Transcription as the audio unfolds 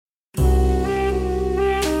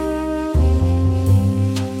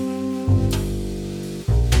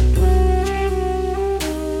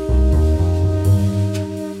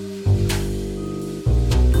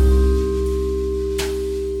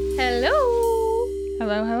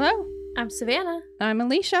Hello, hello. I'm Savannah. I'm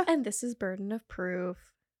Alicia. And this is Burden of Proof.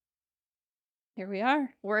 Here we are.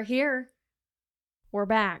 We're here. We're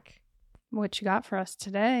back. What you got for us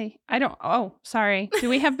today? Sorry. Do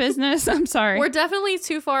we have business? I'm sorry. We're definitely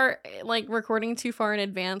too far, recording too far in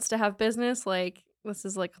advance to have business. This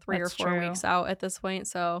is 3 or 4 weeks out at this point,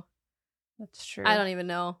 so. That's true. I don't even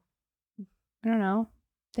know. I don't know.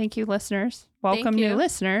 Thank you, listeners. Welcome, new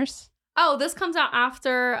listeners. Oh, this comes out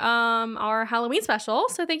after our Halloween special,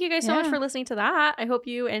 so thank you guys so much for listening to that. I hope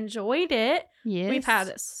you enjoyed it. Yes. We've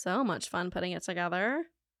had so much fun putting it together.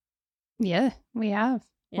 Yeah, we have.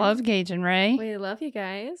 Yeah. Love Gage and Ray. We love you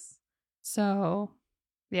guys. So,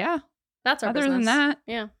 yeah. That's our Other business. than that,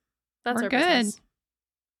 yeah, that's we're our good. business.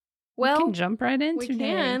 Well, we can jump right in we today.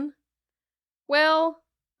 can. Well,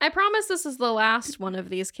 I promise this is the last one of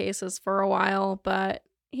these cases for a while, but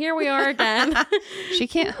here we are again. She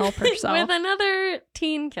can't help herself. With another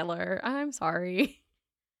teen killer. I'm sorry.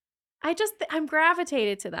 I'm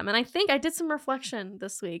gravitated to them. And I think I did some reflection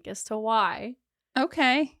this week as to why.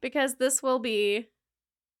 Okay. Because this will be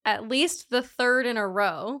at least the third in a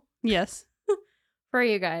row. Yes. For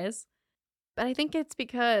you guys. But I think it's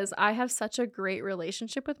because I have such a great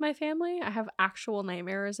relationship with my family. I have actual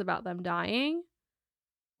nightmares about them dying.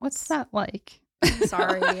 What's that like?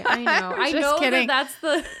 Sorry, I know. I know kidding. that's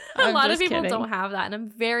a lot of people kidding. don't have that, and I'm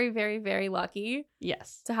very, very, very lucky.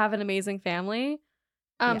 Yes, to have an amazing family.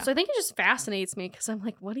 So I think it just fascinates me because I'm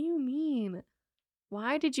like, what do you mean?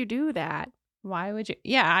 Why did you do that? Why would you?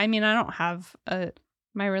 Yeah, I mean, I don't have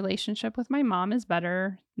my relationship with my mom is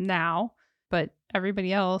better now, but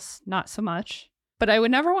everybody else not so much. But I would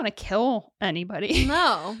never want to kill anybody.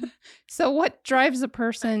 No. So what drives a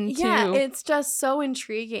person to? Yeah, it's just so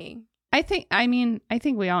intriguing. I think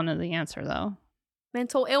we all know the answer, though.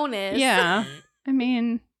 Mental illness. Yeah. I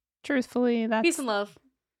mean, truthfully, that's... Peace and love.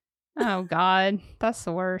 Oh, God. That's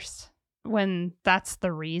the worst. When that's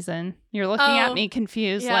the reason. You're looking at me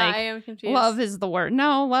confused. Yeah, I am confused. Love is the word.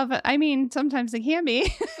 No, love... I mean, sometimes it can be.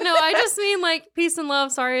 No, I just mean, peace and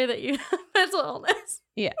love. Sorry that you have mental illness.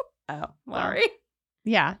 Yeah. Oh, well. Sorry.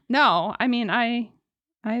 Yeah. No, I mean,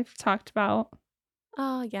 I've talked about...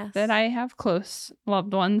 Oh, yes. That I have close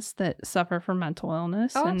loved ones that suffer from mental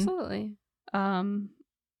illness. Oh, and, absolutely.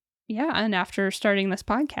 Yeah, and after starting this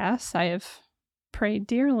podcast, I have prayed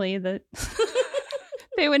dearly that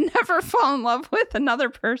they would never fall in love with another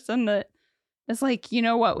person that is like, you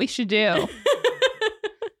know what we should do?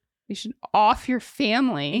 We should off your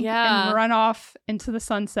family and run off into the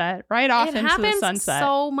sunset. Right off into the sunset.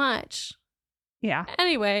 So much. Yeah.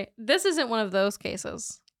 Anyway, this isn't one of those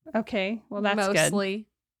cases. Okay, well that's mostly. Good.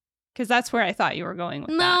 Because that's where I thought you were going with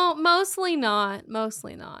that. No, mostly not.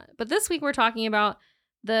 Mostly not. But this week we're talking about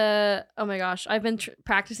oh my gosh, I've been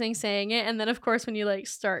practicing saying it. And then, of course, when you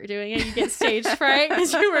start doing it, you get stage fright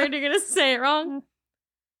because you're worried you're going to say it wrong.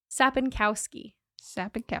 Sapinkowski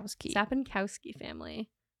family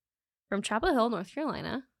from Chapel Hill, North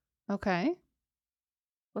Carolina. Okay.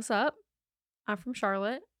 What's up? I'm from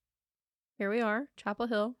Charlotte. Here we are, Chapel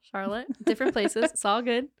Hill, Charlotte, different places. It's all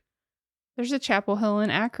good. There's a Chapel Hill in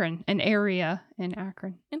Akron, an area in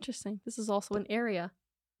Akron. Interesting. This is also an area.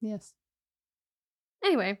 Yes.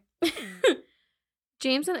 Anyway,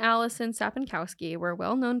 James and Allison Sapinkowski were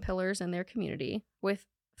well-known pillars in their community with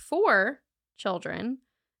 4 children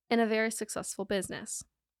and a very successful business.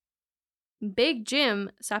 Big Jim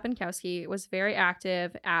Sapinkowski was very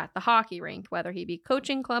active at the hockey rink, whether he be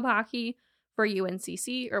coaching club hockey for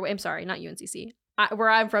UNCC, or I'm sorry, not UNCC. Where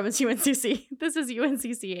I'm from is UNCC. This is UNC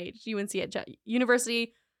at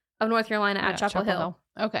University of North Carolina at Chapel Hill.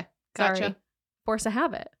 Okay, gotcha. Sorry. Force of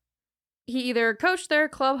habit. He either coached their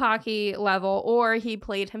club hockey level or he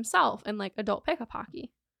played himself in adult pickup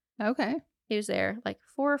hockey. Okay. He was there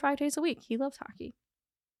 4 or 5 days a week. He loves hockey.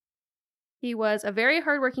 He was a very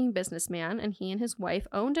hardworking businessman, and he and his wife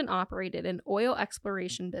owned and operated an oil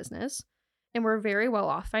exploration business and were very well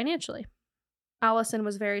off financially. Allison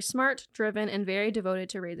was very smart, driven, and very devoted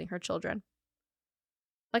to raising her children.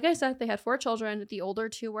 Like I said, they had 4 children. The older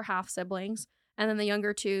 2 were half siblings, and then the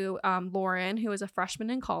younger 2, Lauren, who was a freshman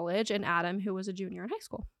in college, and Adam, who was a junior in high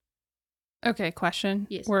school. Okay, question.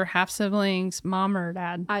 Yes. Were half siblings mom or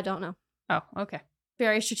dad? I don't know. Oh, okay.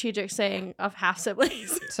 Very strategic saying of half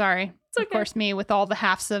siblings. Sorry. It's okay. Of course, me with all the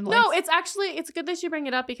half siblings. No, it's good that you bring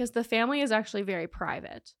it up because the family is actually very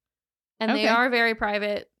private. And they are very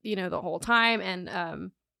private, the whole time.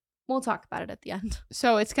 And we'll talk about it at the end.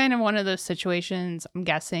 So it's kind of one of those situations, I'm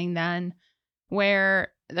guessing then, where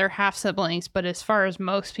they're half siblings. But as far as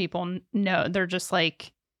most people know, they're just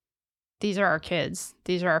like, these are our kids.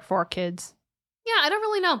 These are our 4 kids. Yeah, I don't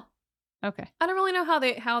really know. Okay. I don't really know how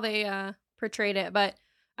they portrayed it, but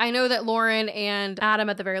I know that Lauren and Adam,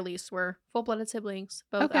 at the very least, were full-blooded siblings,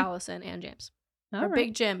 both Okay. Allison and James. All Or right.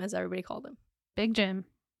 Big Jim, as everybody called him. Big Jim.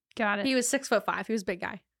 Got it. He was 6'5". He was a big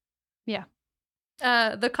guy. Yeah.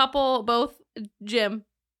 The couple, both Jim.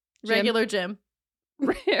 Regular Jim.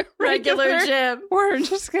 Regular Jim. We're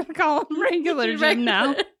just going to call him regular Jim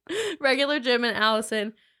now. Regular Jim and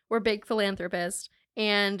Allison were big philanthropists.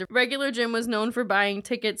 And regular Jim was known for buying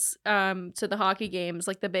tickets to the hockey games,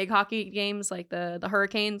 like the big hockey games, like the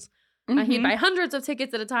Hurricanes. He'd buy hundreds of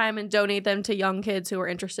tickets at a time and donate them to young kids who were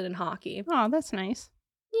interested in hockey. Oh, that's nice.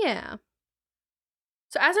 Yeah.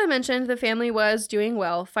 So as I mentioned, the family was doing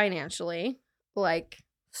well financially, like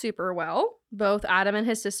super well. Both Adam and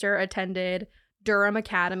his sister attended Durham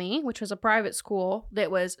Academy, which was a private school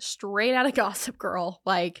that was straight out of Gossip Girl,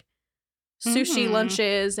 like sushi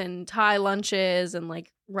lunches and Thai lunches and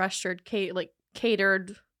like restaurant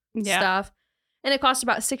catered stuff. And it cost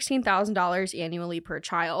about $16,000 annually per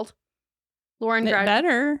child. Lauren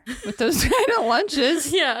better with those kind of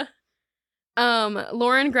lunches. Yeah.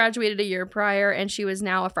 Lauren graduated a year prior and she was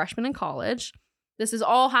now a freshman in college. This is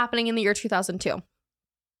all happening in the year 2002.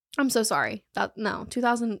 I'm so sorry.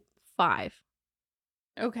 2005.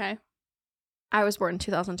 Okay. I was born in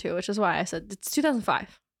 2002, which is why I said it's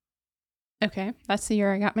 2005. Okay. That's the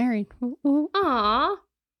year I got married. Ooh, ooh. Aww.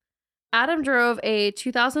 Adam drove a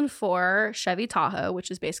 2004 Chevy Tahoe,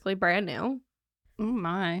 which is basically brand new. Oh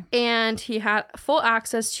my. And he had full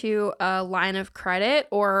access to a line of credit,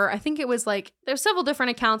 or I think it was like, there's several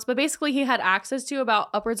different accounts, but basically he had access to about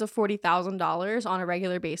upwards of $40,000 on a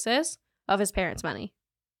regular basis of his parents' money.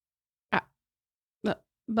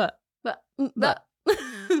 But.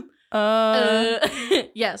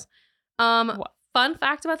 Yes. What? Fun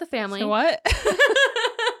fact about the family. So what? I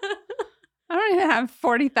don't even have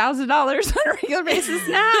 $40,000 on a regular basis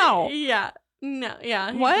now. Yeah. No.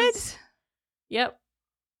 Yeah. What? Yep.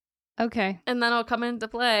 Okay. And then I'll come into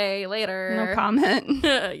play later. No comment.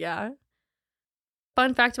 Yeah.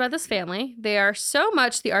 Fun fact about this family. They are so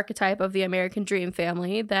much the archetype of the American dream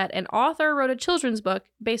family that an author wrote a children's book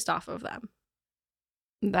based off of them.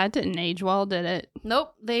 That didn't age well, did it?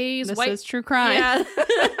 Nope. This is true crime.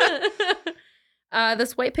 Yeah.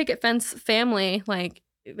 This white picket fence family, like,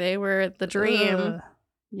 they were the dream. Ugh.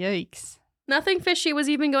 Yikes. Nothing fishy was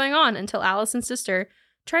even going on until Allison's sister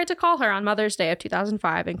tried to call her on Mother's Day of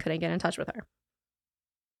 2005 and couldn't get in touch with her.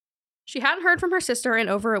 She hadn't heard from her sister in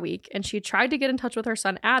over a week, and she tried to get in touch with her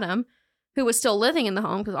son Adam, who was still living in the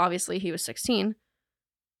home because obviously he was 16,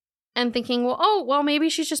 and thinking, well, maybe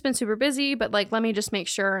she's just been super busy, but like, let me just make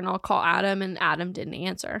sure and I'll call Adam, and Adam didn't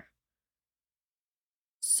answer.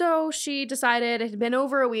 So she decided it had been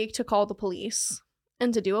over a week to call the police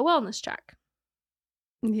and to do a wellness check.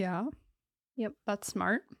 Yeah. Yep. That's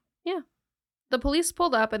smart. Yeah. The police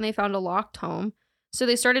pulled up and they found a locked home. So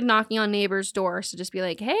they started knocking on neighbors' doors to just be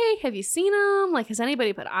like, hey, have you seen them? Like, has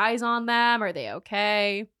anybody put eyes on them? Are they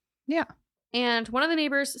okay? Yeah. And one of the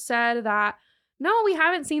neighbors said that, no, we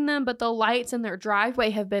haven't seen them, but the lights in their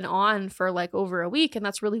driveway have been on for like over a week. And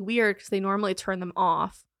that's really weird because they normally turn them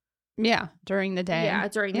off. Yeah. During the day. Yeah,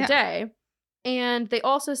 during the day. And they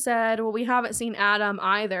also said, well, we haven't seen Adam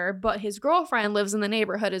either, but his girlfriend lives in the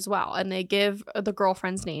neighborhood as well. And they give the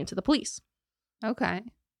girlfriend's name to the police. Okay.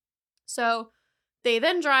 So they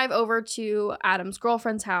then drive over to Adam's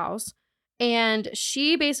girlfriend's house. And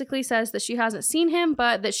she basically says that she hasn't seen him,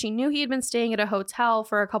 but that she knew he had been staying at a hotel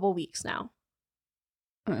for a couple weeks now.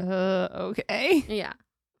 Okay. Yeah.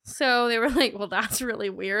 So they were like, well, that's really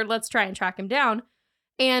weird. Let's try and track him down.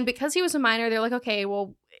 And because he was a minor, they're like, okay,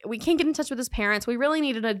 well, we can't get in touch with his parents. We really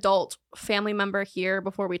need an adult family member here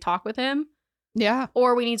before we talk with him. Yeah.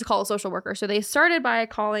 Or we need to call a social worker. So they started by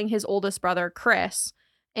calling his oldest brother, Chris.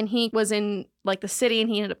 And he was in like the city and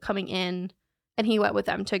he ended up coming in and he went with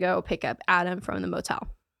them to go pick up Adam from the motel.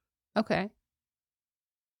 Okay.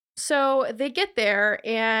 So they get there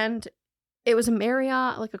and it was a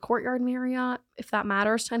Marriott, like a Courtyard Marriott, if that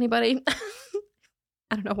matters to anybody.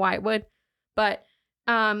 I don't know why it would, but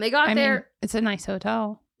they got there. Mean, it's a nice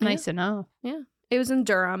hotel. Nice enough. Yeah. It was in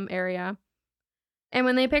Durham area. And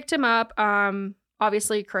when they picked him up,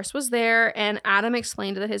 obviously Chris was there and Adam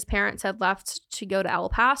explained that his parents had left to go to El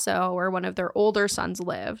Paso where one of their older sons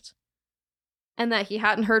lived and that he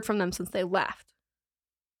hadn't heard from them since they left.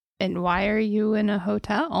 And why are you in a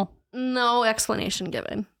hotel? No explanation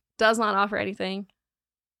given. Does not offer anything.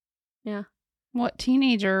 Yeah. What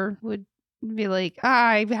teenager would be like,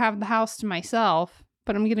 I have the house to myself,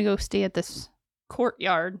 but I'm going to go stay at this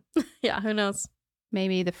Courtyard? Yeah, who knows?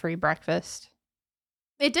 Maybe the free breakfast.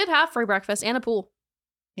 It did have free breakfast and a pool.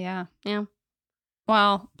 Yeah. Yeah.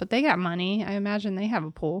 Well, but they got money. I imagine they have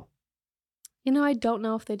a pool. I don't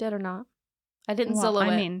know if they did or not. I didn't Zillow it.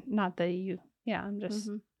 I mean, not that you... Yeah, I'm just...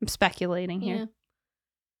 I'm speculating here. Yeah.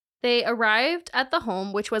 They arrived at the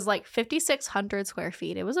home, which was like 5,600 square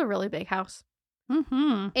feet. It was a really big house.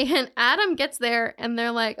 Mm-hmm. And Adam gets there, and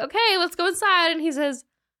they're like, okay, let's go inside. And he says,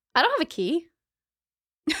 I don't have a key.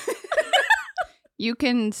 You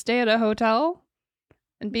can stay at a hotel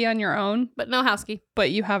and be on your own. But no house key.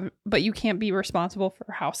 But you can't be responsible for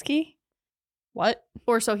a house key? What?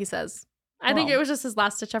 Or so he says. I think it was just his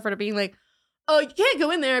last ditch effort of being like, oh, you can't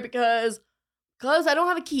go in there because I don't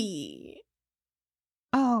have a key.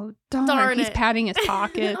 Oh, darn He's patting his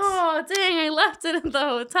pockets. Oh, dang, I left it in the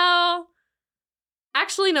hotel.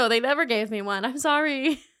 Actually, no, they never gave me one. I'm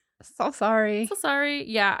sorry. So sorry. So sorry.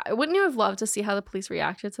 Yeah, wouldn't you have loved to see how the police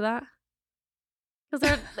reacted to that? Because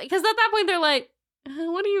at that point, they're like,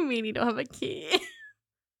 what do you mean you don't have a key?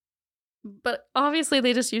 But obviously,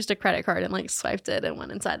 they just used a credit card and like swiped it and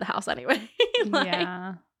went inside the house anyway.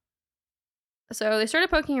 Yeah. So they started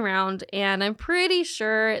poking around, and I'm pretty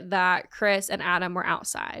sure that Chris and Adam were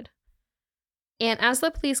outside. And as the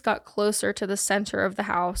police got closer to the center of the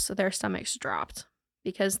house, their stomachs dropped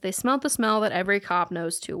because they smelled the smell that every cop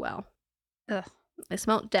knows too well. Ugh. They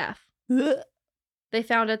smelled death. Ugh. They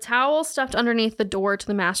found a towel stuffed underneath the door to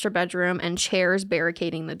the master bedroom and chairs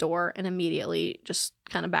barricading the door, and immediately just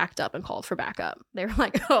kind of backed up and called for backup. They were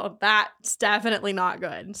like, oh, that's definitely not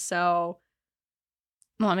good. So...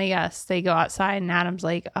 Let me guess. They go outside and Adam's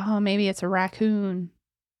like, oh, maybe it's a raccoon.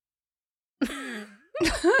 I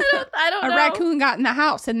don't know. A raccoon got in the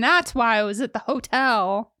house and that's why I was at the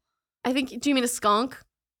hotel. Do you mean a skunk?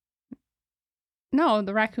 No,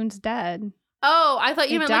 the raccoon's dead. Oh, I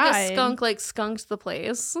thought you meant died. like a skunk like skunked the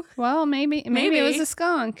place. Well, maybe it was a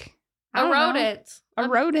skunk. A rodent. A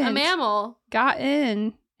rodent. A mammal. Got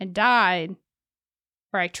in and died.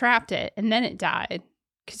 Or I trapped it and then it died.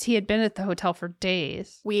 Because he had been at the hotel for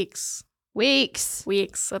days. Weeks Weeks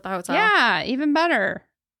at the hotel. Yeah, even better.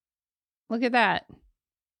 Look at that.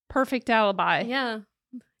 Perfect alibi. Yeah.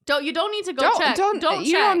 You don't need to go check. Don't check.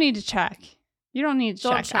 You don't need to check. You don't need to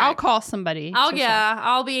check. I'll call somebody.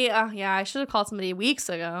 I should have called somebody weeks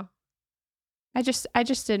ago. I just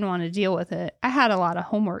didn't want to deal with it. I had a lot of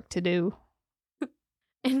homework to do.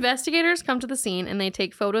 Investigators come to the scene and they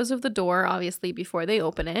take photos of the door, obviously, before they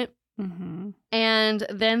open it. Mm-hmm. And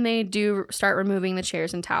then they do start removing the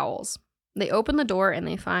chairs and towels. They open the door and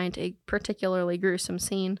they find a particularly gruesome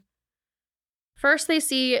scene. First, they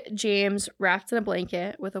see James wrapped in a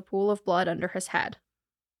blanket with a pool of blood under his head.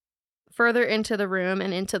 Further into the room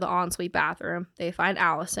and into the ensuite bathroom, they find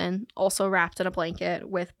Allison, also wrapped in a blanket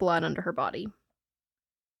with blood under her body.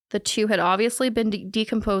 The two had obviously been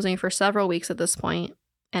decomposing for several weeks at this point,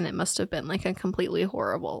 and it must have been like a completely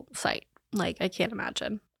horrible sight. Like, I can't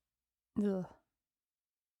imagine. Ugh.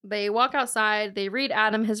 They walk outside, they read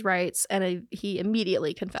Adam his rights, and he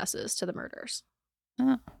immediately confesses to the murders.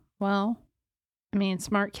 Well, I mean,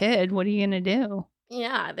 smart kid. What are you going to do?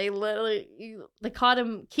 Yeah, they caught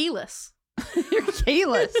him keyless. You're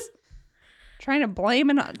keyless. Trying to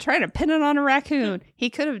pin it on a raccoon. He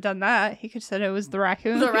could have done that. He could have said it was the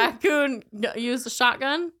raccoon. The raccoon used a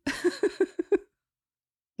shotgun.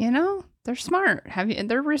 You know, they're smart.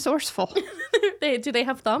 They're resourceful. Do they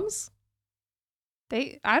have thumbs?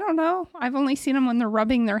 I don't know. I've only seen them when they're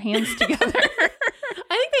rubbing their hands together. I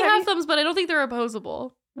think they have thumbs, but I don't think they're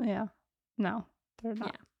opposable. Yeah. No, they're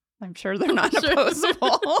not. Yeah. I'm sure they're not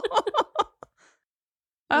opposable.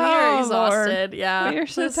 We are exhausted. Lord. Yeah. We are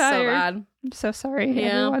so tired. So bad. I'm so sorry,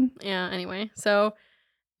 everyone. Yeah, anyway. So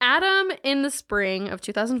Adam, in the spring of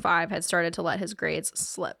 2005, had started to let his grades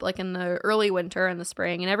slip, like in the early winter and the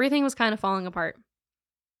spring, and everything was kind of falling apart.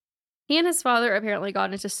 He and his father apparently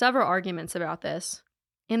got into several arguments about this.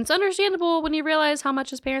 And it's understandable when you realize how much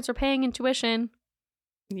his parents are paying in tuition.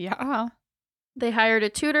 Yeah. They hired a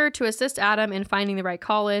tutor to assist Adam in finding the right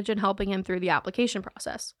college and helping him through the application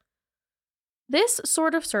process. This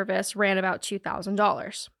sort of service ran about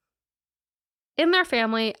 $2,000. In their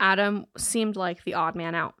family, Adam seemed like the odd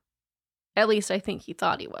man out. At least I think he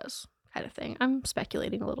thought he was, kind of thing. I'm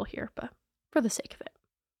speculating a little here, but for the sake of it.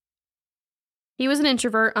 He was an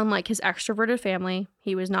introvert, unlike his extroverted family.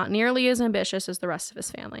 He was not nearly as ambitious as the rest of his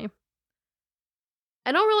family.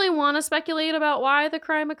 I don't really want to speculate about why the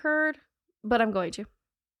crime occurred, but I'm going to.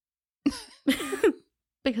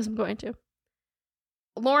 Because I'm going to.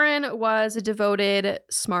 Lauren was a devoted,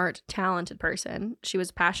 smart, talented person. She was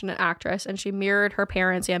a passionate actress, and she mirrored her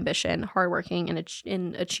parents' ambition, hardworking, and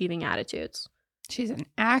in achieving attitudes. She's an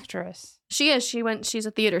actress. She is. She's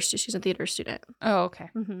a theater student. Oh, okay.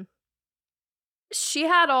 Mm-hmm. She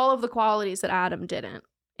had all of the qualities that Adam didn't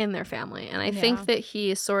in their family, and I think that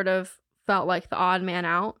he sort of felt like the odd man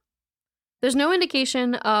out. There's no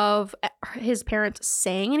indication of his parents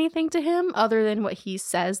saying anything to him other than what he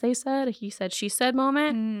says they said. He said, she said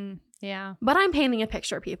moment. Yeah. But I'm painting a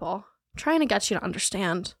picture, people. Trying to get you to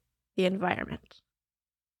understand the environment.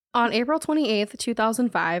 On April 28th,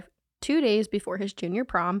 2005, 2 days before his junior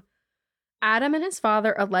prom, Adam and his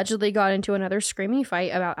father allegedly got into another screaming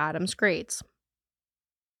fight about Adam's grades.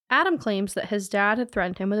 Adam claims that his dad had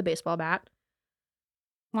threatened him with a baseball bat.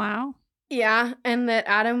 Wow. Yeah, and that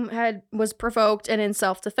Adam was provoked and in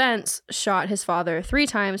self-defense shot his father 3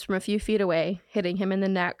 times from a few feet away, hitting him in the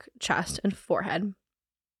neck, chest, and forehead.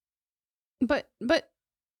 But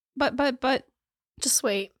just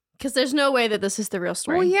wait, because there's no way that this is the real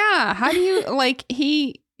story. Well, yeah. How do you, like,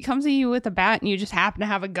 he comes at you with a bat and you just happen to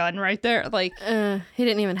have a gun right there? Like, he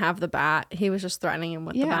didn't even have the bat. He was just threatening him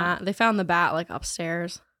with the bat. They found the bat, like,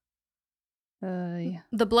 upstairs. Yeah.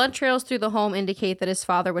 The blood trails through the home indicate that his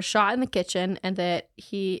father was shot in the kitchen and that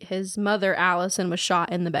his mother, Allison, was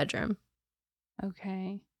shot in the bedroom.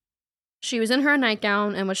 Okay. She was in her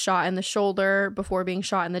nightgown and was shot in the shoulder before being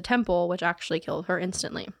shot in the temple, which actually killed her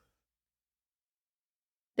instantly.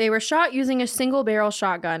 They were shot using a single barrel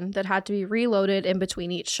shotgun that had to be reloaded in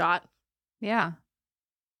between each shot. Yeah.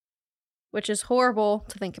 Which is horrible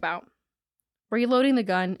to think about. Reloading the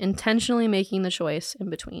gun, intentionally making the choice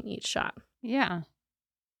in between each shot. Yeah.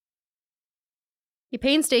 He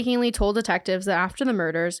painstakingly told detectives that after the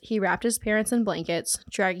murders, he wrapped his parents in blankets,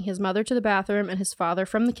 dragging his mother to the bathroom and his father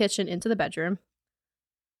from the kitchen into the bedroom.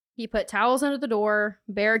 He put towels under the door,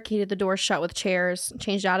 barricaded the door shut with chairs,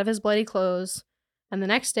 changed out of his bloody clothes, and the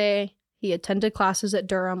next day, he attended classes at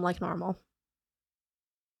Durham like normal.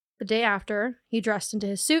 The day after, he dressed into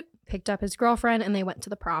his suit, picked up his girlfriend, and they went to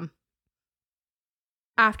the prom.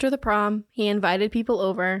 After the prom, he invited people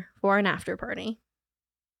over for an after party.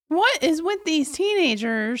 What is with these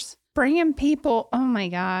teenagers bringing people? Oh my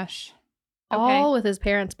gosh. Okay. All with his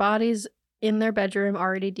parents' bodies in their bedroom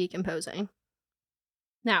already decomposing.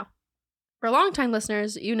 Now, for longtime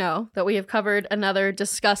listeners, you know that we have covered another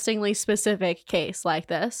disgustingly specific case like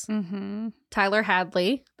this. Mm-hmm. Tyler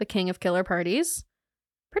Hadley, the king of killer parties.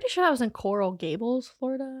 Pretty sure that was in Coral Gables,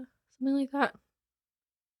 Florida. Something like that.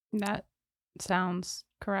 That sounds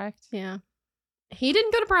correct. Yeah. He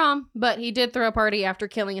didn't go to prom, but he did throw a party after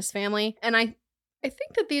killing his family. And I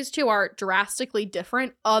think that these two are drastically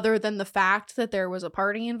different other than the fact that there was a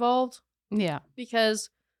party involved. Yeah. Because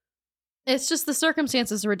it's just the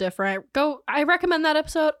circumstances were different. I recommend that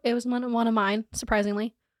episode. It was one of mine,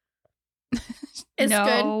 surprisingly. It's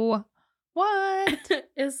good. What?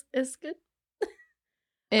 It's good.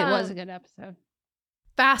 It was a good episode.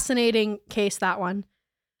 Fascinating case, that one.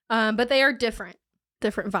 But they are different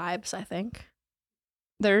vibes, I think.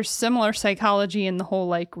 There's similar psychology in the whole,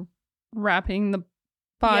 like, wrapping the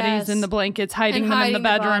bodies in the blankets, hiding them in the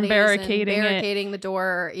bedroom, barricading the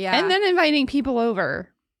door. Yeah. And then inviting people over.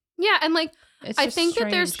 Yeah. And, like, I think strange.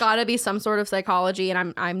 that there's got to be some sort of psychology,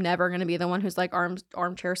 and I'm never going to be the one who's, like,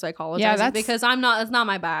 armchair psychologist. Yeah, because it's not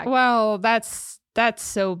my bag. Well, that's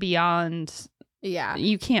so beyond. Yeah.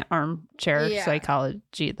 You can't armchair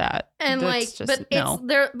psychology that. And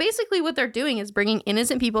they're basically what they're doing is bringing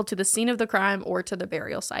innocent people to the scene of the crime or to the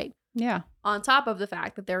burial site. Yeah. On top of the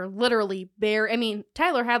fact that they're literally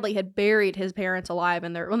Tyler Hadley had buried his parents alive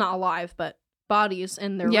in their, well, not alive, but bodies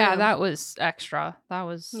in their room. That was extra. That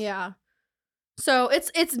was. Yeah. So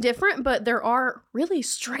it's different, but there are really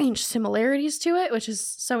strange similarities to it, which is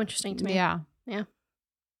so interesting to me. Yeah. Yeah.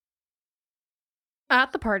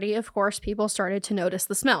 At the party, of course, people started to notice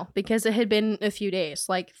the smell because it had been a few days,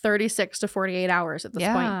 like 36 to 48 hours at this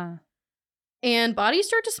point. And bodies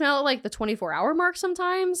start to smell at like the 24-hour mark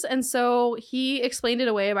sometimes. And so he explained it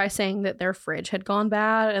away by saying that their fridge had gone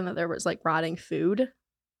bad and that there was like rotting food.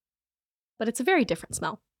 But it's a very different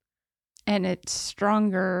smell. And it's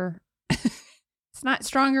stronger. It's not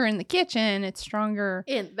stronger in the kitchen. It's stronger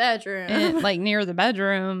in the bedroom. Like near the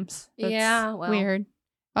bedrooms. That's weird.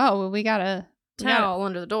 Oh, well, we got a towel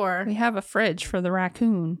under the door. We have a fridge for the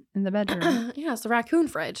raccoon in the bedroom. Yeah, it's the raccoon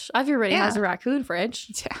fridge. Everybody has a raccoon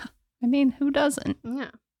fridge. Yeah. I mean, who doesn't? Yeah.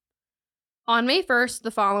 On May 1st, the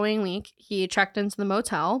following week, he checked into the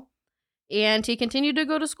motel and he continued to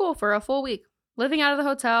go to school for a full week, living out of the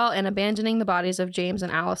hotel and abandoning the bodies of James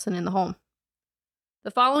and Allison in the home. The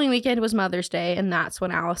following weekend was Mother's Day, and that's when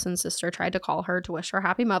Allison's sister tried to call her to wish her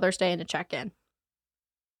happy Mother's Day and to check in.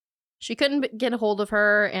 She couldn't get a hold of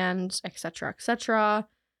her, and etc., etc.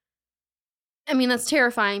 I mean, that's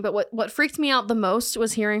terrifying, but what freaked me out the most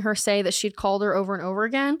was hearing her say that she'd called her over and over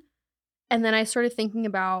again. And then I started thinking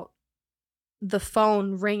about the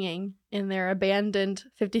phone ringing in their abandoned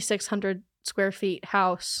 5600 square feet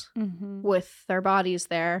house with their bodies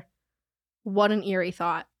there. What an eerie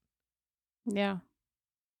thought. Yeah.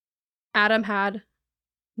 Adam had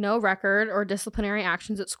no record or disciplinary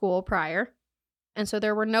actions at school prior. And so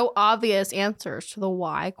there were no obvious answers to the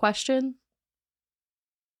why question.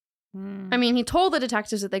 I mean, he told the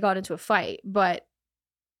detectives that they got into a fight, but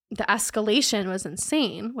the escalation was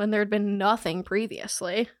insane when there had been nothing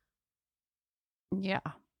previously. Yeah.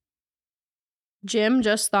 Jim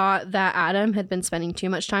just thought that Adam had been spending too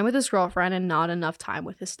much time with his girlfriend and not enough time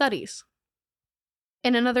with his studies.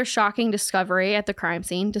 In another shocking discovery at the crime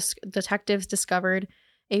scene, detectives discovered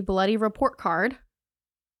a bloody report card.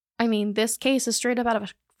 I mean, this case is straight up out of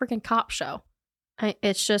a freaking cop show.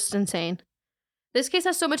 It's just insane. This case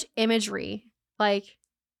has so much imagery. Like,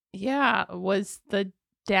 yeah, was the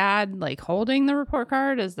dad like holding the report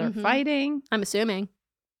card as they're fighting? I'm assuming.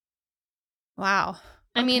 Wow.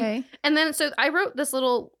 I mean, and then so I wrote this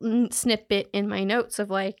little snippet in my notes of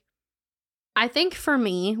like, I think for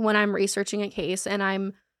me, when I'm researching a case and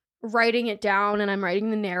I'm writing it down and I'm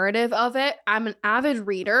writing the narrative of it, I'm an avid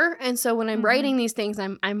reader. And so when I'm writing these things,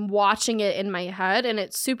 I'm watching it in my head, and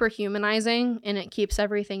it's super humanizing and it keeps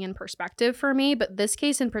everything in perspective for me. But this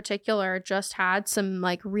case in particular just had some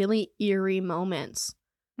like really eerie moments.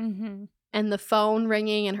 And the phone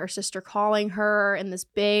ringing and her sister calling her in this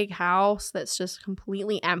big house that's just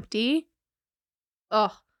completely empty.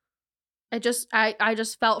 Ugh. I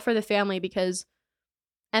just felt for the family because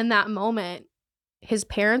in that moment, his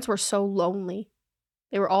parents were so lonely.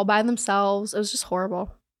 They were all by themselves. It was just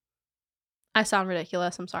horrible. I sound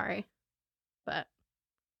ridiculous. I'm sorry. But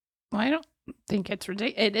well, I don't think it's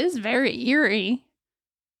ridiculous. It is very eerie.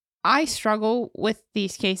 I struggle with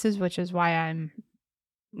these cases, which is why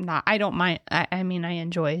I don't mind. I mean, I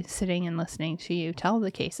enjoy sitting and listening to you tell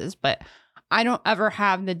the cases, but I don't ever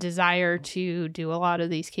have the desire to do a lot of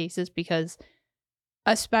these cases because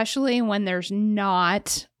especially when there's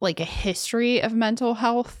not like a history of mental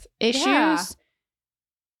health issues,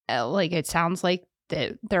 like it sounds like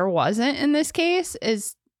that there wasn't in this case,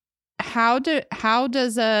 is how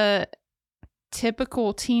does a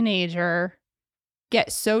typical teenager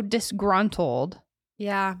get so disgruntled?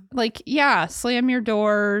 yeah. Like, yeah, slam your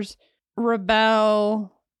doors,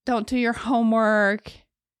 rebel, don't do your homework.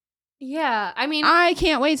 Yeah, I mean, I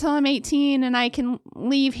can't wait till I'm 18 and I can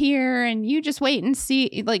leave here and you just wait and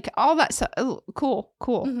see, like all that stuff. Oh, cool.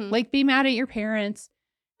 Like, be mad at your parents.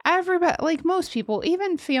 Everybody, like most people,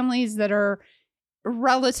 even families that are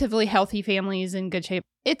relatively healthy families in good shape,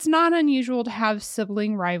 it's not unusual to have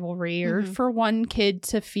sibling rivalry or for one kid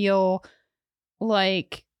to feel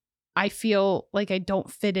like, I feel like I don't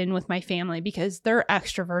fit in with my family because they're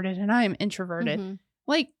extroverted and I'm introverted.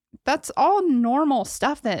 Like, that's all normal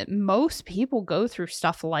stuff that most people go through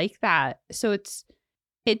stuff like that. So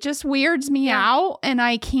it just weirds me out, and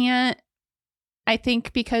I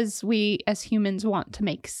think because we as humans want to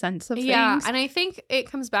make sense of things. Yeah, and I think it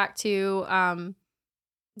comes back to at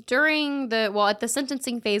the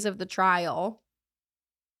sentencing phase of the trial,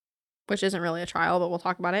 which isn't really a trial, but we'll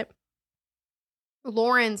talk about it.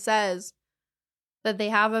 Lauren says that they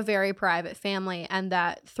have a very private family and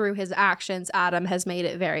that through his actions, Adam has made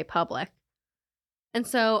it very public. And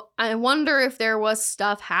so I wonder if there was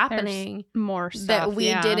stuff happening more stuff, that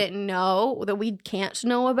we didn't know, that we can't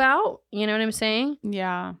know about. You know what I'm saying?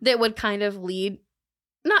 Yeah. That would kind of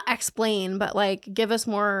not explain, but like give us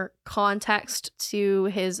more context to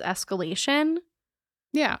his escalation.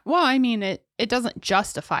 Yeah. Well, I mean, it doesn't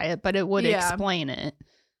justify it, but it would explain it.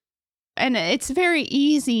 And it's very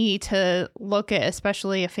easy to look at,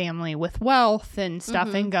 especially a family with wealth and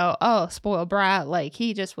stuff, and go, oh, spoiled brat, like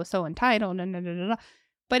he just was so entitled.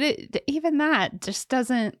 But even that just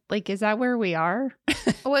doesn't, like, is that where we are?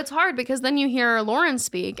 Well, it's hard because then you hear Lauren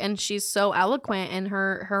speak and she's so eloquent in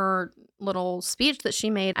her little speech that she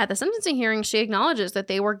made at the sentencing hearing. She acknowledges that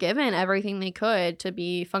they were given everything they could to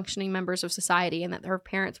be functioning members of society and that her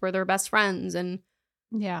parents were their best friends. And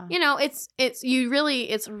yeah, you know, it's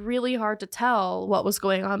really hard to tell what was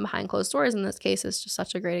going on behind closed doors. In this case, it's just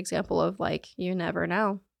such a great example of like, you never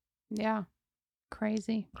know. Yeah.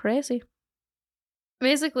 Crazy.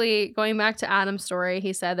 Basically, going back to Adam's story,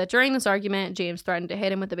 he said that during this argument, James threatened to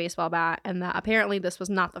hit him with a baseball bat, and that apparently this was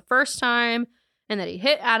not the first time, and that he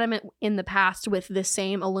hit Adam in the past with the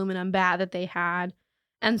same aluminum bat that they had.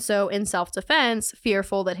 And so in self-defense,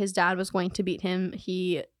 fearful that his dad was going to beat him,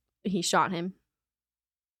 he shot him.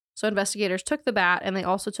 So investigators took the bat, and they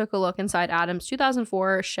also took a look inside Adam's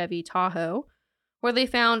 2004 Chevy Tahoe, where they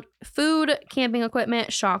found food, camping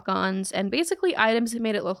equipment, shotguns, and basically items that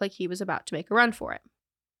made it look like he was about to make a run for it.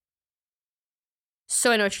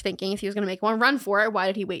 So I know what you're thinking. If he was going to make one run for it, why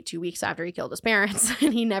did he wait 2 weeks after he killed his parents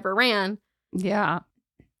and he never ran? Yeah.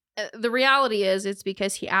 The reality is it's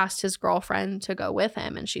because he asked his girlfriend to go with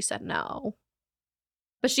him and she said no.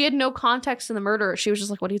 But she had no context in the murder. She was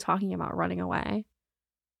just like, what are you talking about? Running away.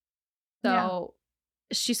 So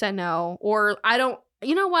she said no. Or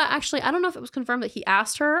you know what? Actually, I don't know if it was confirmed that he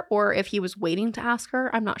asked her or if he was waiting to ask her.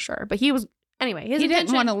 I'm not sure. But he was, anyway. He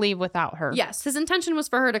didn't want to leave without her. Yes. His intention was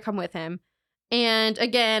for her to come with him. And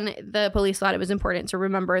again, the police thought it was important to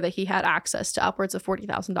remember that he had access to upwards of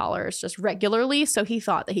 $40,000 just regularly. So he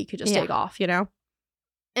thought that he could just take off, you know?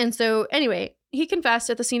 And so anyway, he confessed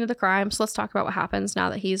at the scene of the crime. So let's talk about what happens now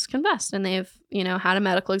that he's confessed. And they've, had a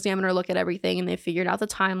medical examiner look at everything and they figured out the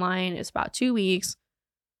timeline. It's about 2 weeks.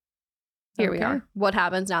 Here we are. What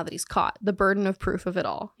happens now that he's caught? The burden of proof of it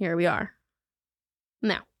all. Here we are.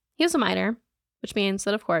 Now, he was a minor, which means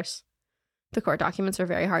that, of course, the court documents are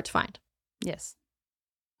very hard to find. Yes.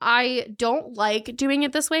 I don't like doing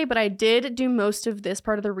it this way, but I did do most of this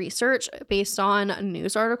part of the research based on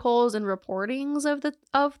news articles and reportings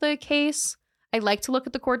of the case. I like to look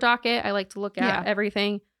at the court docket. I like to look at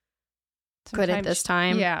everything. Good at this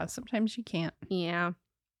time. Yeah, sometimes you can't. Yeah.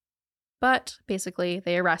 But basically,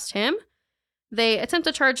 they arrest him. They attempt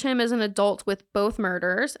to charge him as an adult with both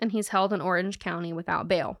murders, and he's held in Orange County without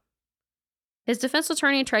bail. His defense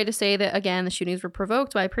attorney tried to say that, again, the shootings were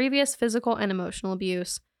provoked by previous physical and emotional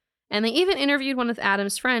abuse. And they even interviewed one of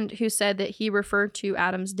Adam's friend who said that he referred to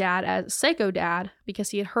Adam's dad as Psycho Dad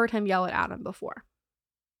because he had heard him yell at Adam before.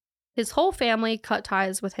 His whole family cut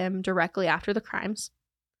ties with him directly after the crimes.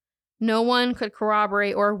 No one could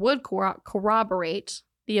corroborate or would corroborate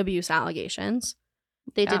the abuse allegations.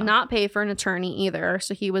 They did not pay for an attorney either,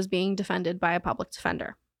 so he was being defended by a public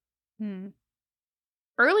defender.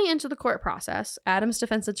 Early into the court process, Adam's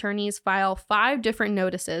defense attorneys file 5 different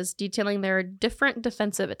notices detailing their different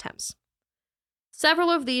defensive attempts. Several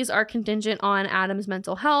of these are contingent on Adam's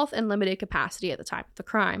mental health and limited capacity at the time of the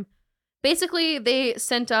crime. Basically, they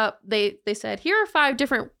said, here are 5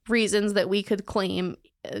 different reasons that we could claim,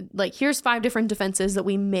 here's 5 different defenses that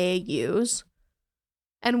we may use.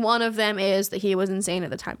 And one of them is that he was insane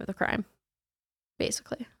at the time of the crime,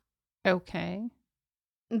 basically. Okay.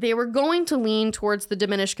 They were going to lean towards the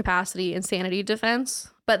diminished capacity insanity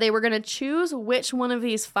defense, but they were going to choose which one of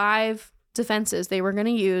these 5 defenses they were going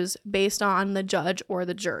to use based on the judge or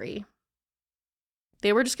the jury.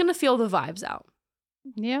 They were just going to feel the vibes out.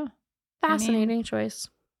 Yeah. Fascinating choice.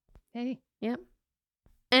 Hey. Yep.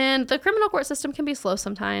 And the criminal court system can be slow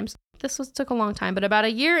sometimes. Took a long time, but about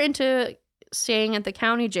a year into staying at the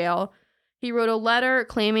county jail, he wrote a letter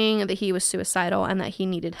claiming that he was suicidal and that he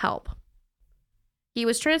needed help. He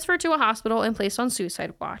was transferred to a hospital and placed on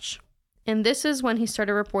suicide watch. And this is when he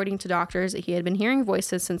started reporting to doctors that he had been hearing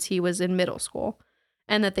voices since he was in middle school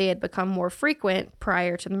and that they had become more frequent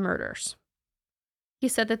prior to the murders. He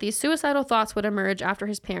said that these suicidal thoughts would emerge after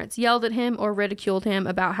his parents yelled at him or ridiculed him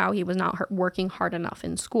about how he was not working hard enough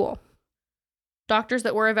in school. Doctors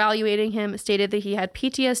that were evaluating him stated that he had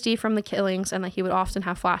PTSD from the killings and that he would often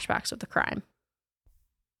have flashbacks of the crime.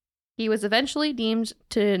 He was eventually deemed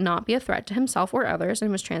to not be a threat to himself or others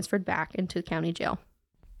and was transferred back into the county jail.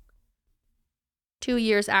 2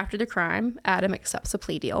 years after the crime, Adam accepts a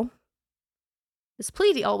plea deal. This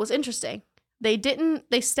plea deal was interesting. They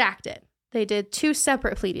stacked it. They did 2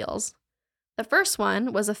 separate plea deals. The first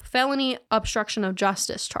one was a felony obstruction of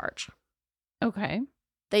justice charge. Okay.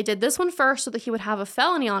 They did this one first so that he would have a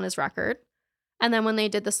felony on his record. And then when they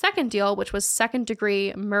did the second deal, which was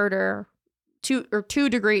second-degree murder, two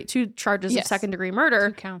charges of second-degree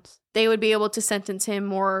murder, 2 counts, they would be able to sentence him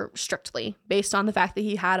more strictly based on the fact that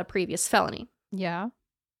he had a previous felony. Yeah.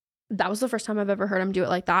 That was the first time I've ever heard him do it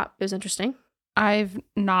like that. It was interesting. I've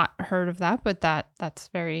not heard of that, but that's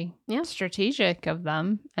very strategic of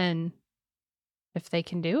them. And if they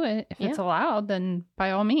can do it, if it's allowed, then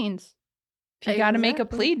by all means. If you got to make a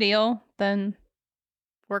plea deal, then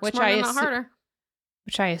work smarter, not harder.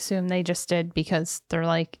 Which I assume they just did because they're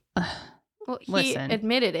like, well, he listen,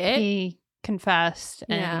 admitted it. He confessed,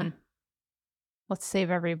 and let's save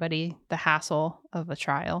everybody the hassle of a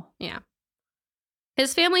trial. Yeah.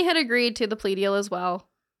 His family had agreed to the plea deal as well.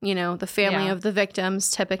 You know, the family of the victims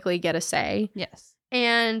typically get a say. Yes.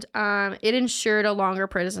 And it ensured a longer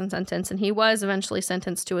prison sentence, and he was eventually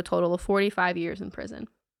sentenced to a total of 45 years in prison.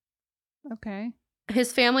 Okay.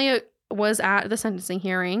 His family was at the sentencing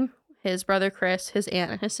hearing. His brother Chris, his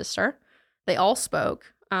aunt, and his sister. They all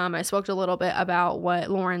spoke. I spoke a little bit about what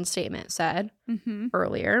Lauren's statement said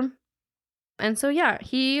earlier. And so,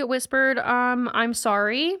 he whispered, I'm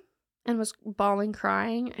sorry, and was bawling,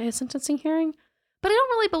 crying at his sentencing hearing. But I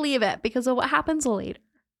don't really believe it because of what happens later.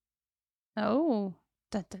 Oh.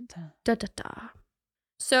 Da, da, da. Da, da, da.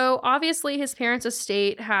 So obviously his parents'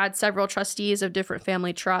 estate had several trustees of different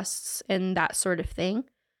family trusts and that sort of thing.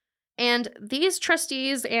 And these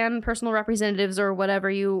trustees and personal representatives, or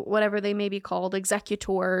whatever they may be called,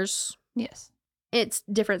 executors. Yes. It's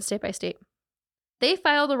different state by state. They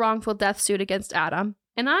filed a wrongful death suit against Adam,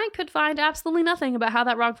 and I could find absolutely nothing about how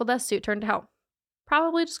that wrongful death suit turned out.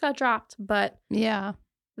 Probably just got dropped, but yeah.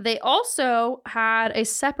 They also had a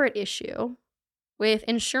separate issue with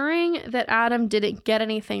ensuring that Adam didn't get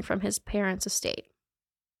anything from his parents' estate.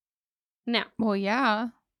 Now, well, yeah.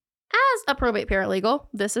 As a probate paralegal,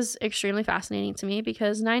 this is extremely fascinating to me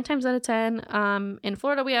because 9 times out of 10, in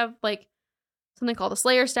Florida, we have like something called a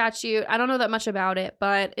Slayer statute. I don't know that much about it,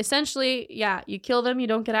 but essentially, yeah, you kill them, you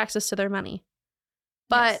don't get access to their money.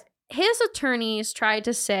 But his attorneys tried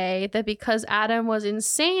to say that because Adam was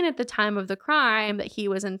insane at the time of the crime, that he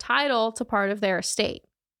was entitled to part of their estate.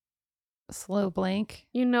 Slow blink.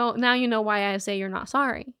 Now you know why I say you're not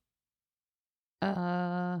sorry.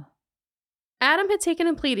 Adam had taken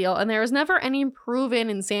a plea deal and there was never any proven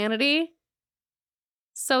insanity.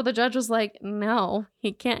 So the judge was like, no,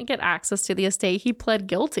 he can't get access to the estate. He pled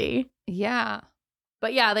guilty. Yeah.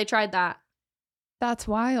 But yeah, they tried that. That's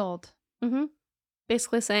wild. Mm-hmm.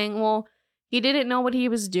 Basically saying, well, he didn't know what he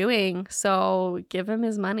was doing, so give him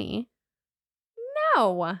his money.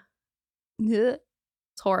 No. Yeah.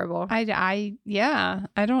 It's horrible. I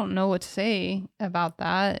don't know what to say about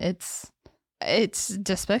that. It's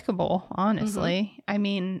despicable, honestly. Mm-hmm. I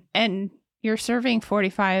mean, and you're serving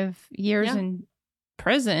 45 years in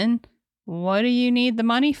prison. What do you need the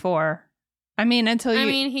money for? I mean,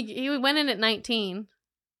 he went in at 19.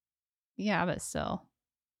 Yeah, but still.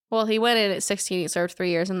 Well, he went in at 16. He served 3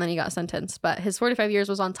 years and then he got sentenced. But his 45 years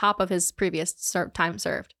was on top of his previous time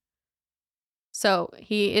served. So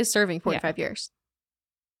he is serving 45 years.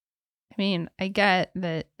 I mean, I get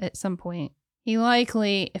that at some point he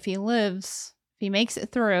likely, if he makes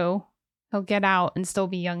it through, he'll get out and still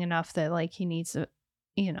be young enough that like he needs to,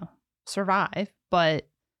 survive. But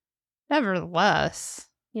nevertheless,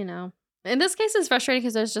 in this case it's frustrating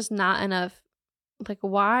because there's just not enough. Like,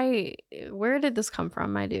 why? Where did this come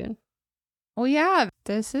from, my dude? Well, yeah,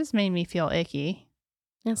 this has made me feel icky.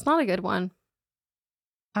 It's not a good one.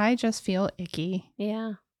 I just feel icky.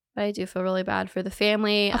 Yeah, but I do feel really bad for the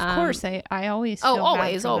family. Of course, I always feel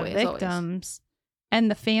bad for the victims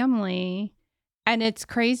and the family. And it's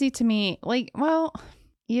crazy to me. Like, well,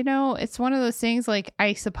 it's one of those things. Like,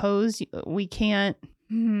 I suppose we can't.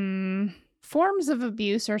 Forms of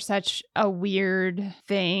abuse are such a weird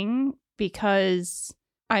thing. Because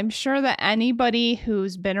I'm sure that anybody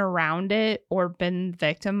who's been around it or been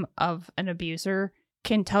victim of an abuser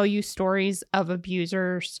can tell you stories of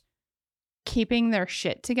abusers keeping their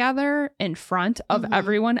shit together in front of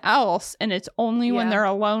everyone else. And it's only when they're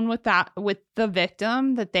alone with the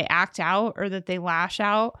victim that they act out or that they lash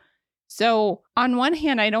out. So on one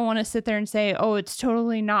hand, I don't want to sit there and say, oh, it's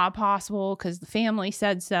totally not possible because the family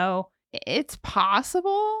said so. It's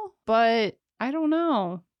possible, but I don't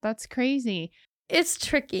know. That's crazy. It's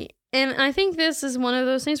tricky. And I think this is one of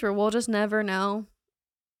those things where we'll just never know.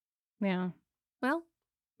 Yeah. Well,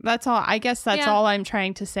 that's all. I guess that's all I'm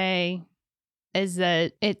trying to say is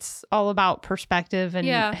that it's all about perspective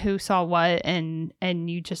and who saw what and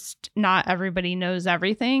you just not everybody knows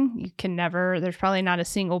everything. You can never, there's probably not a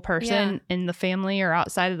single person in the family or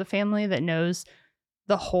outside of the family that knows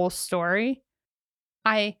the whole story.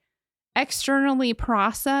 I externally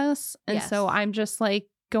process and so I'm just like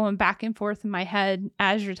going back and forth in my head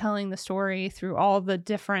as you're telling the story through all the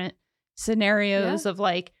different scenarios of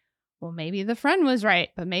like, well, maybe the friend was right,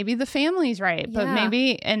 but maybe the family's right, but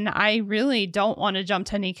maybe, and I really don't want to jump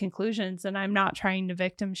to any conclusions, and I'm not trying to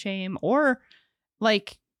victim shame or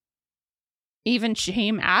like even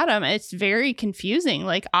shame Adam. It's very confusing.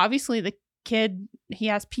 Like obviously the kid, he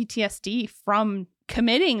has PTSD from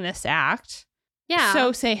committing this act. Yeah.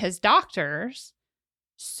 So say his doctors.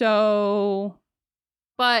 So.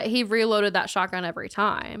 But he reloaded that shotgun every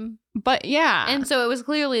time. But yeah. And so it was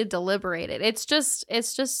clearly deliberated. It's just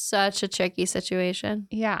such a tricky situation.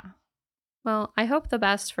 Yeah. Well, I hope the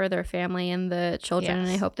best for their family and the children. And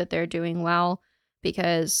I hope that they're doing well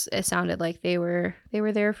because it sounded like they were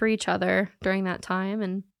there for each other during that time.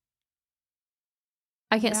 And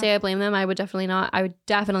I can't say I blame them. I would definitely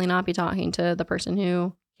not be talking to the person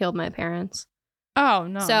who killed my parents. Oh,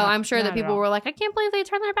 no. So I'm sure that people were like, I can't believe they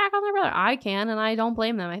turned their back on their brother. I can, and I don't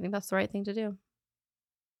blame them. I think that's the right thing to do.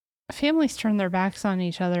 Families turn their backs on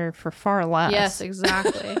each other for far less. Yes,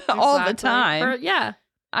 exactly. All the time.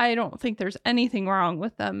 I don't think there's anything wrong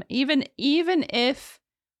with them. Even if,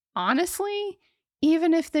 honestly,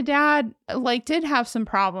 even if the dad like did have some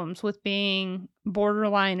problems with being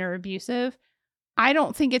borderline or abusive, I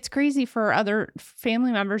don't think it's crazy for other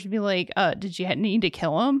family members to be like, did you need to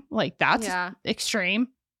kill him? Like, that's extreme.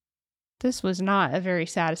 This was not a very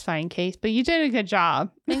satisfying case, but you did a good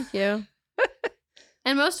job. Thank you.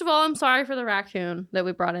 And most of all, I'm sorry for the raccoon that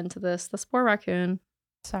we brought into this. This poor raccoon.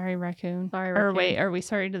 Sorry, raccoon. Sorry, raccoon. Or wait, are we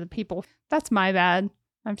sorry to the people? That's my bad.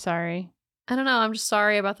 I'm sorry. I don't know. I'm just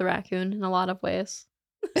sorry about the raccoon in a lot of ways.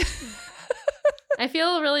 I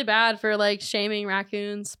feel really bad for like shaming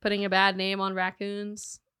raccoons, putting a bad name on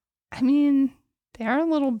raccoons. I mean, they are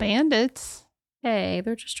little bandits. Hey,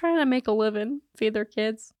 they're just trying to make a living, feed their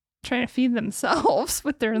kids. Trying to feed themselves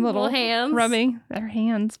with their little hands. Rubbing their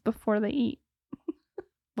hands before they eat.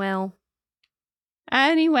 Well.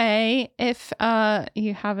 Anyway, if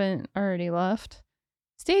you haven't already left,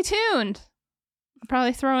 stay tuned. I'll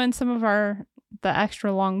probably throw in some of the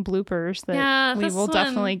extra long bloopers that we will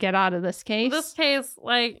definitely get out of this case. This case,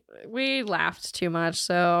 like, we laughed too much,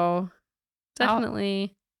 so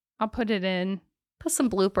definitely. I'll put it in. Put some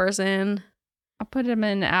bloopers in. I'll put them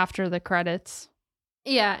in after the credits.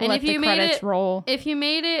 Yeah, and if you made it roll. If you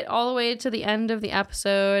made it all the way to the end of the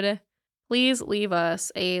episode, please leave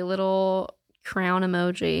us a little crown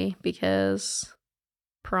emoji because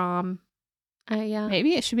prom. Yeah.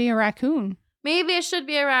 Maybe it should be a raccoon. Maybe it should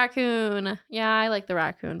be a raccoon. Yeah, I like the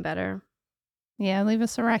raccoon better. Yeah, leave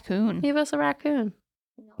us a raccoon. Leave us a raccoon.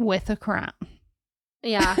 With a crown.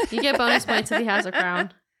 Yeah, you get bonus points if he has a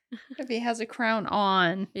crown. If he has a crown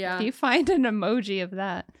on. Yeah. If you find an emoji of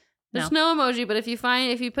that. There's no emoji, but if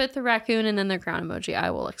you put the raccoon and then the crown emoji, I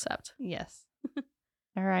will accept. Yes.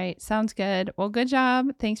 All right. Sounds good. Well, good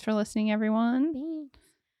job. Thanks for listening, everyone. Thanks.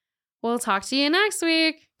 We'll talk to you next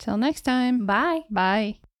week. Till next time. Bye.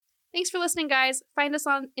 Bye. Thanks for listening, guys. Find us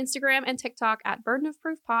on Instagram and TikTok at Burden of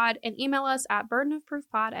Proof Pod and email us at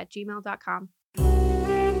burdenofproofpod@gmail.com.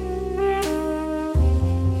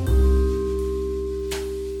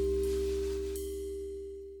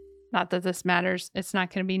 Not that this matters. It's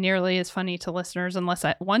not going to be nearly as funny to listeners unless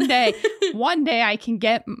one day I can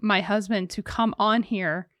get my husband to come on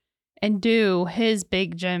here and do his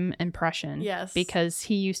Big Jim impression. Yes. Because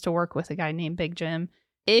he used to work with a guy named Big Jim.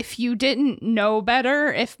 If you didn't know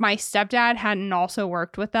better, if my stepdad hadn't also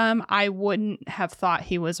worked with them, I wouldn't have thought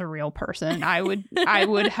he was a real person. I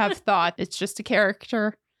would have thought it's just a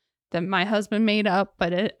character that my husband made up,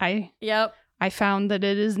 but I found that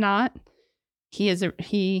it is not. He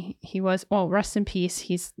was, well, rest in peace.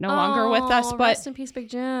 He's no longer with us, but rest in peace, Big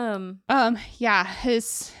Jim. Yeah,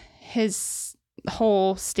 his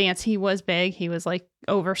whole stance, he was big. He was like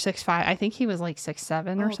over 6'5". I think he was like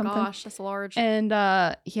 6'7" or something. Oh gosh, that's large. And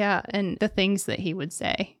and the things that he would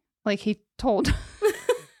say, like he told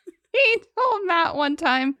Matt one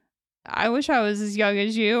time, "I wish I was as young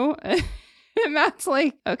as you." And Matt's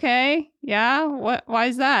like, "Okay, yeah, what? Why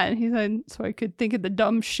is that?" And he said, "So I could think of the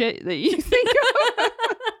dumb shit that you think of."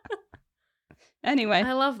 Anyway,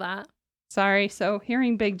 I love that. Sorry. So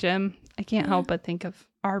hearing Big Jim, I can't help but think of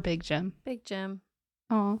our Big Jim. Big Jim.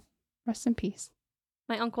 Oh, rest in peace.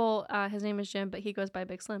 My uncle, his name is Jim, but he goes by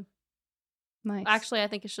Big Slim. Nice. Actually, I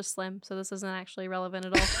think it's just Slim, so this isn't actually relevant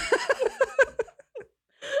at all. Other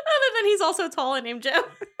than he's also tall and named Jim.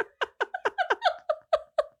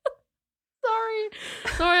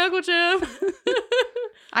 Sorry, Uncle Jim.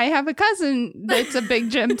 I have a cousin that's a Big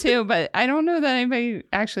Jim too, but I don't know that anybody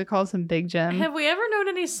actually calls him Big Jim. Have we ever known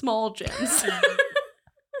any small Jims?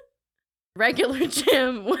 Regular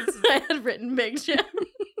Jim was I had written Big Jim.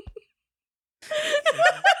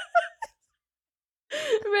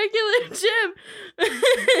 Regular Jim.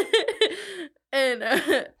 And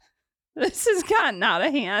this has gotten out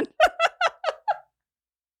of hand.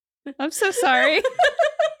 I'm so sorry.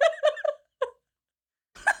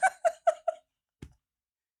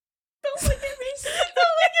 Don't look at me.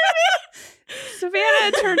 Don't look at me.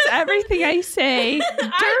 Savannah turns everything I say dirty.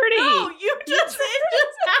 I know, it just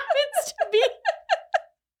happens to be.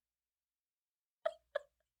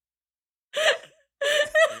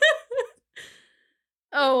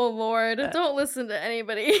 Oh Lord, don't listen to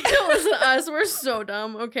anybody. Don't listen to us. We're so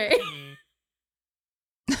dumb, okay?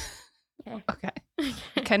 Okay.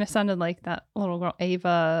 It kind of sounded like that little girl,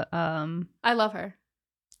 Ava. I love her.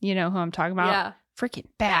 You know who I'm talking about? Yeah. Freaking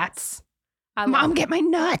bats. Mom, get my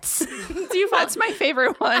nuts. Do you That's my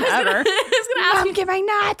favorite one ever. I was gonna ask Mom, get my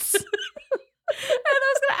nuts.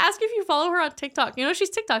 I was gonna ask if you follow her on TikTok. You know, she's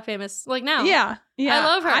TikTok famous, like now. Yeah. I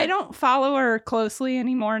love her. I don't follow her closely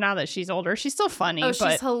anymore now that she's older. She's still funny. Oh,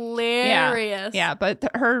 but she's hilarious. Yeah, but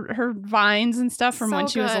her vines and stuff from So when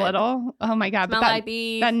she was good. little. Oh my god! Smell but like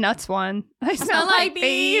beef. that nuts one. I smell like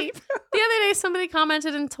beef. The other day, somebody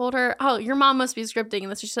commented and told her, "Oh, your mom must be scripting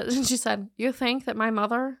this." She said, "You think that my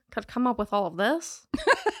mother could come up with all of this?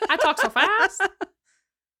 I talk so fast."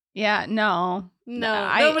 Yeah, no,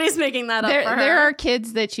 nobody's making that up for her. There are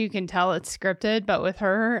kids that you can tell it's scripted, but with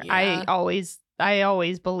her, Yeah. I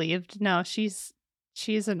always believed. No, she's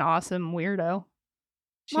an awesome weirdo.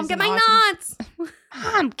 Mom, get my nuts.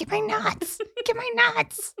 Mom, get my nuts. Get my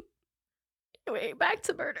nuts. Anyway, back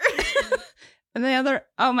to murder. And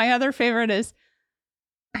my other favorite is,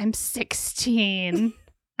 I'm 16.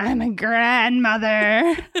 I'm a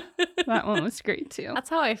grandmother. That one was great too. That's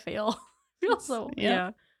how I feel. I feel so,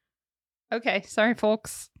 yeah. Okay, sorry,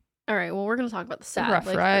 folks. All right, well, we're going to talk about the sad.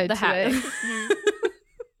 Rough ride today.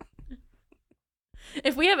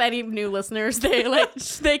 If we have any new listeners, they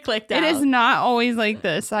clicked out. It is not always like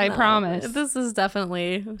this, I promise. This is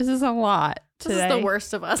definitely... This is a lot today. This is the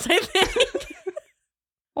worst of us, I think.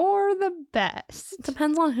 Or the best.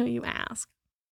 Depends on who you ask.